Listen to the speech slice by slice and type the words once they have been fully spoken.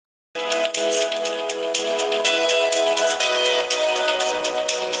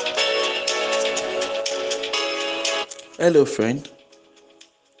Hello, friend.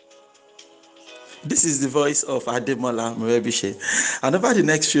 This is the voice of Ademola Murebishe. And over the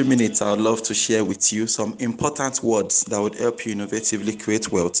next few minutes, I would love to share with you some important words that would help you innovatively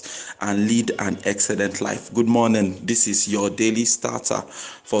create wealth and lead an excellent life. Good morning. This is your daily starter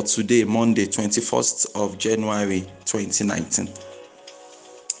for today, Monday, 21st of January, 2019.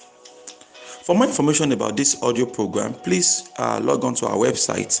 For more information about this audio program, please log on to our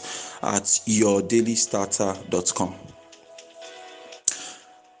website at yourdailystarter.com.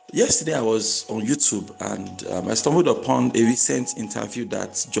 Yesterday, I was on YouTube and I stumbled upon a recent interview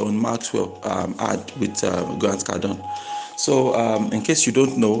that John Maxwell had with Grant Cardone. So, in case you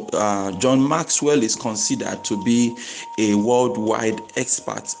don't know, John Maxwell is considered to be a worldwide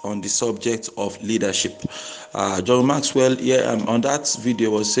expert on the subject of leadership. John Maxwell, on that video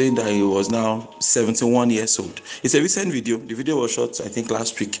was saying that he was now 71 years old. It's a recent video. The video was shot, I think,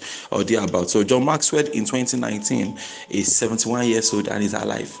 last week or thereabout. So, John Maxwell in 2019 is 71 years old and is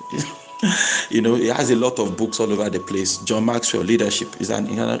alive. He has a lot of books all over the place. John Maxwell, leadership, is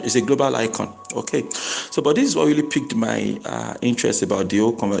a global icon. Okay, so but this is what really piqued my interest about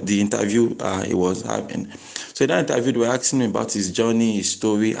the interview he was having. So in that interview, they were asking him about his journey, his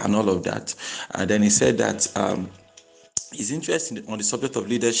story, and all of that. And then he said that his interest on the subject of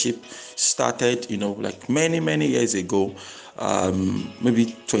leadership started, like many years ago,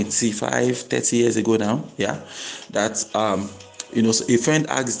 maybe 25, 30 years ago now. Yeah, that a friend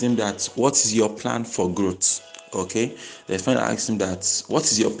asked him that, what is your plan for growth? Okay, the friend asked him that, what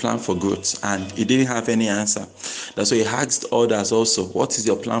is your plan for growth? And he didn't have any answer. That's why he asked others also, what is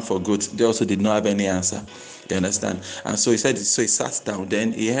your plan for growth? They also did not have any answer. You understand? And so he said, so he sat down.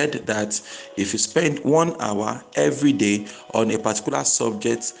 Then he heard that if you spend 1 hour every day on a particular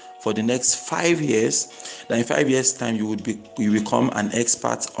subject for the next 5 years, then in 5 years' time you become an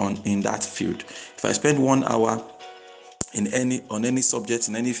expert in that field. If I spend 1 hour on any subject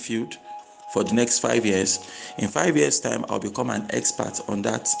in any field for the next 5 years, in 5 years' time I'll become an expert on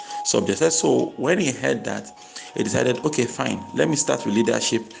that subject. So when he heard that, he decided, okay, fine, let me start with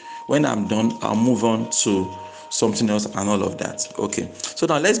leadership. When I'm done, I'll move on to something else and all of that. Okay, so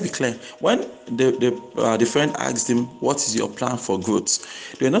now let's be clear. When the friend asked him, what is your plan for growth,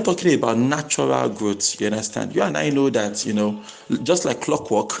 they're not talking about natural growth. You understand? You and I know that, just like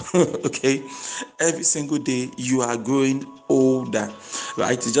clockwork, okay, every single day you are growing older,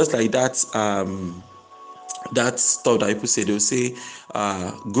 right? It's just like that that stuff that people say. They'll say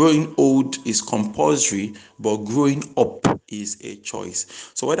growing old is compulsory, but growing up is a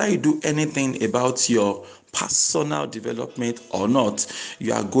choice. So whether you do anything about your personal development or not,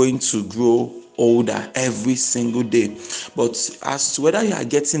 you are going to grow older every single day. But as to whether you are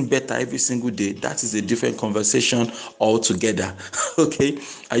getting better every single day, that is a different conversation altogether. Okay,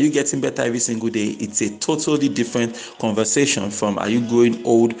 are you getting better every single day? It's a totally different conversation from, are you growing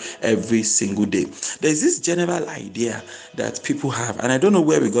old every single day? There's this general idea that people have, and I don't know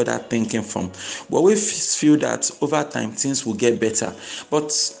where we got that thinking from, but we feel that over time things will get better.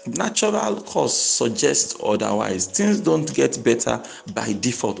 But natural cause suggests otherwise. Things don't get better by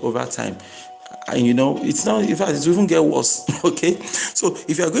default over time. And it's not, in fact, it will even get worse. Okay, so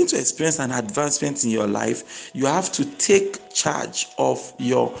if you are going to experience an advancement in your life, you have to take charge of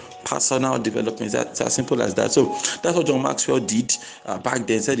your personal development. That's as simple as that. So that's what John Maxwell did back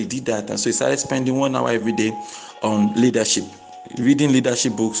then. Said he did that, and so he started spending 1 hour every day on leadership, reading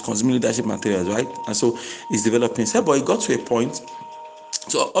leadership books, consuming leadership materials, right? And so he's developing. Said, but he got to a point.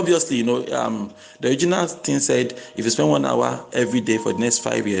 So obviously, the original thing said, if you spend 1 hour every day for the next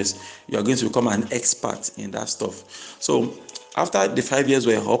 5 years, you are going to become an expert in that stuff. So after the 5 years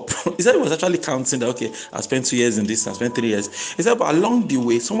were up, he said he was actually counting that, okay, I spent 2 years in this, I spent 3 years. He said, but along the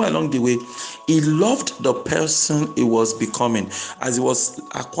way, somewhere along the way, he loved the person he was becoming. As he was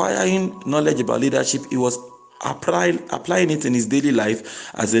acquiring knowledge about leadership, he was applying it in his daily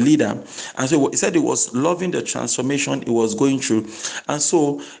life as a leader. And so he said he was loving the transformation he was going through. And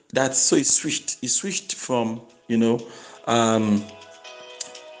so he switched from,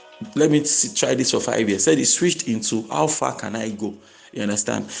 let me try this for 5 years. Said he switched into, how far can I go? You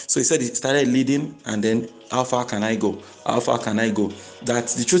understand? So he said he started leading, and then how far can I go? How far can I go? That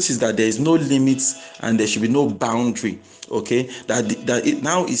the truth is that there is no limits and there should be no boundary. Okay,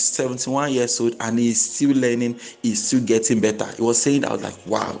 now he's 71 years old and he's still learning, he's still getting better. He was saying that, I was like,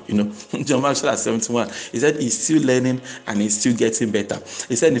 wow, John Maxwell at 71. He said he's still learning and he's still getting better.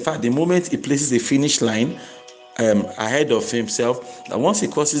 He said, in fact, the moment he places a finish line, ahead of himself. And once he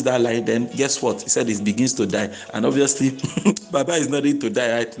crosses that line, then guess what? He said it begins to die. And obviously, Baba is not ready to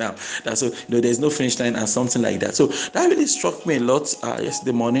die right now. That's so there's no finish line and something like that. So that really struck me a lot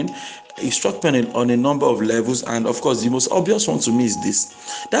yesterday morning. It struck me on a number of levels, and of course, the most obvious one to me is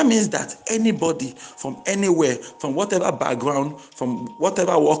this. That means that anybody from anywhere, from whatever background, from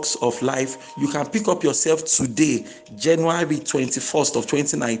whatever walks of life, you can pick up yourself today, January 21st of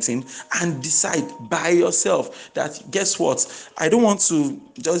 2019, and decide by yourself that guess what? I don't want to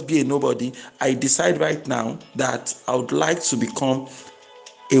just be a nobody. I decide right now that I would like to become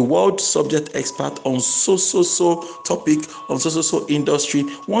a world subject expert on so topic, on so industry.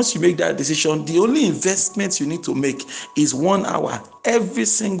 Once you make that decision, the only investment you need to make is 1 hour every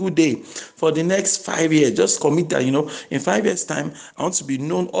single day for the next 5 years. Just commit that, in 5 years time, I want to be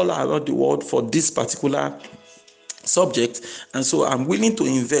known all around the world for this particular subject, and so I'm willing to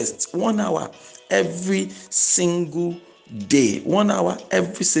invest 1 hour every single day. 1 hour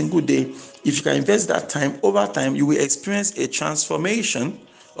every single day. If you can invest that time, over time you will experience a transformation.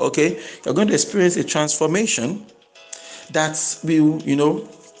 Okay, you're going to experience a transformation that will,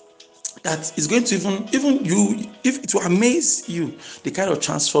 that is going to even you, if it will amaze you, the kind of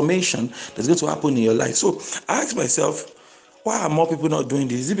transformation that's going to happen in your life. So I ask myself, why are more people not doing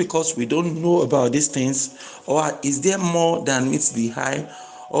this? Is it because we don't know about these things, or is there more than meets the eye,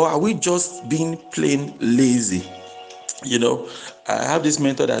 or are we just being plain lazy? I have this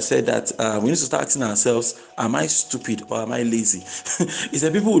mentor that said that we need to start asking ourselves, am I stupid or am I lazy? He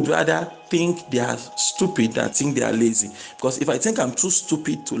said people would rather think they are stupid than think they are lazy. Because if I think I'm too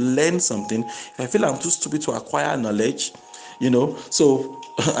stupid to learn something, if I feel I'm too stupid to acquire knowledge, so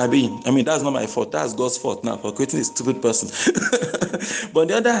I mean that's not my fault. That's God's fault now for creating a stupid person. But on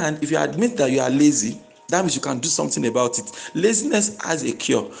the other hand, if you admit that you are lazy, that means you can do something about it. Laziness has a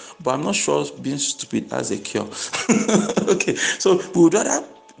cure, but I'm not sure being stupid has a cure. Okay, so we would rather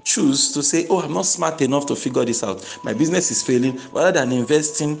choose to say, oh, I'm not smart enough to figure this out. My business is failing, rather than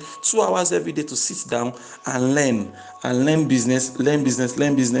investing 2 hours every day to sit down and learn business.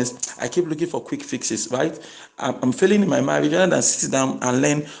 I keep looking for quick fixes, right? I'm failing in my marriage, rather than sit down and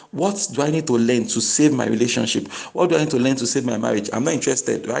learn what do I need to learn to save my relationship? What do I need to learn to save my marriage? I'm not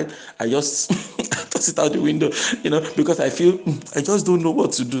interested, right? I just toss it out the window, because I feel I just don't know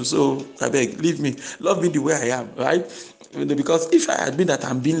what to do. So I beg, leave me, love me the way I am, right? Because if I admit that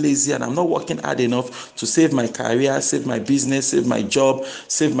I'm being lazy and I'm not working hard enough to save my career, save my business, save my job,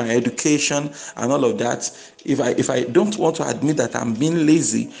 save my education, and all of that, if I don't want to admit that I'm being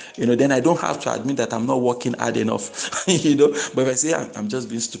lazy, then I don't have to admit that I'm not working hard enough. But if I say I'm just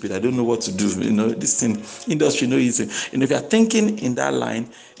being stupid, I don't know what to do, this thing, industry no easy. If you're thinking in that line,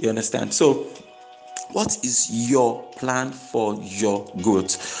 you understand. So what is your plan for your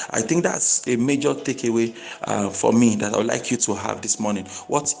growth? I think that's a major takeaway for me that I would like you to have this morning.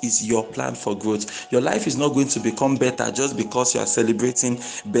 What is your plan for growth? Your life is not going to become better just because you are celebrating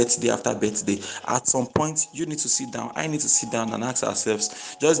birthday after birthday. At some point, you need to sit down. I need to sit down and ask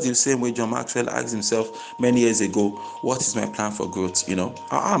ourselves, just the same way John Maxwell asked himself many years ago, what is my plan for growth?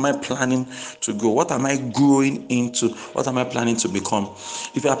 How am I planning to grow? What am I growing into? What am I planning to become?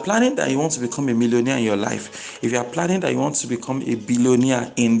 If you are planning that you want to become a millionaire in your life, if you are planning that you want to become a billionaire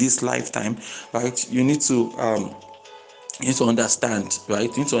in this lifetime, right, you need to understand, right?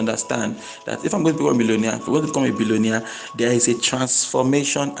 You need to understand that if I'm going to become a millionaire, if I'm going to become a billionaire, there is a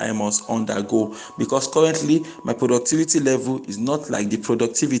transformation I must undergo, because currently my productivity level is not like the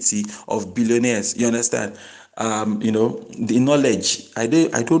productivity of billionaires. You understand? The knowledge, I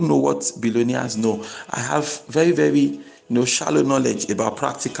don't know what billionaires know. I have very shallow knowledge about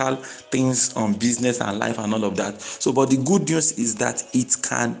practical things on business and life and all of that. So, but the good news is that it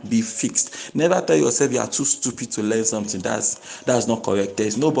can be fixed. Never tell yourself you are too stupid to learn something. That's not correct. There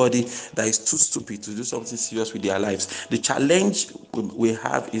is nobody that is too stupid to do something serious with their lives. The challenge we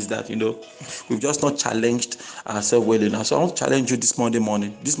have is that we've just not challenged ourselves well enough. So I want to challenge you this Monday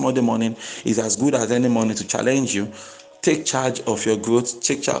morning. This Monday morning is as good as any morning to challenge you. Take charge of your growth.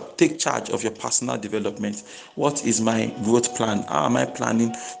 Take charge of your personal development. What is my growth plan? How am I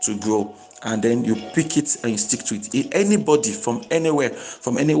planning to grow? And then you pick it and you stick to it. Anybody from anywhere,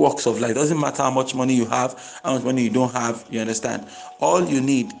 from any walks of life, doesn't matter how much money you have, how much money you don't have, you understand? All you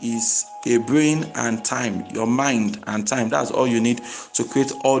need is a brain and time, your mind and time. That's all you need to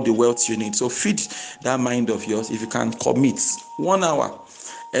create all the wealth you need. So feed that mind of yours. If you can commit 1 hour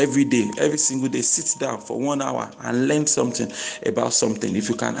every day, every single day. Sit down for 1 hour and learn something about something. If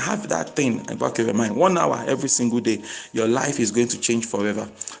you can have that thing in the back of your mind, 1 hour every single day, your life is going to change forever.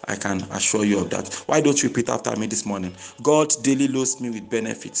 I can assure you of that. Why don't you repeat after me this morning? God daily loads me with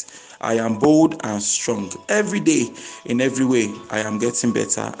benefits. I am bold and strong. Every day, in every way, I am getting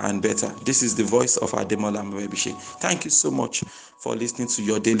better and better. This is the voice of Ademola Morebise. Thank you so much for listening to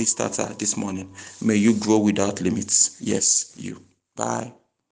your daily starter this morning. May you grow without limits. Yes, you. Bye.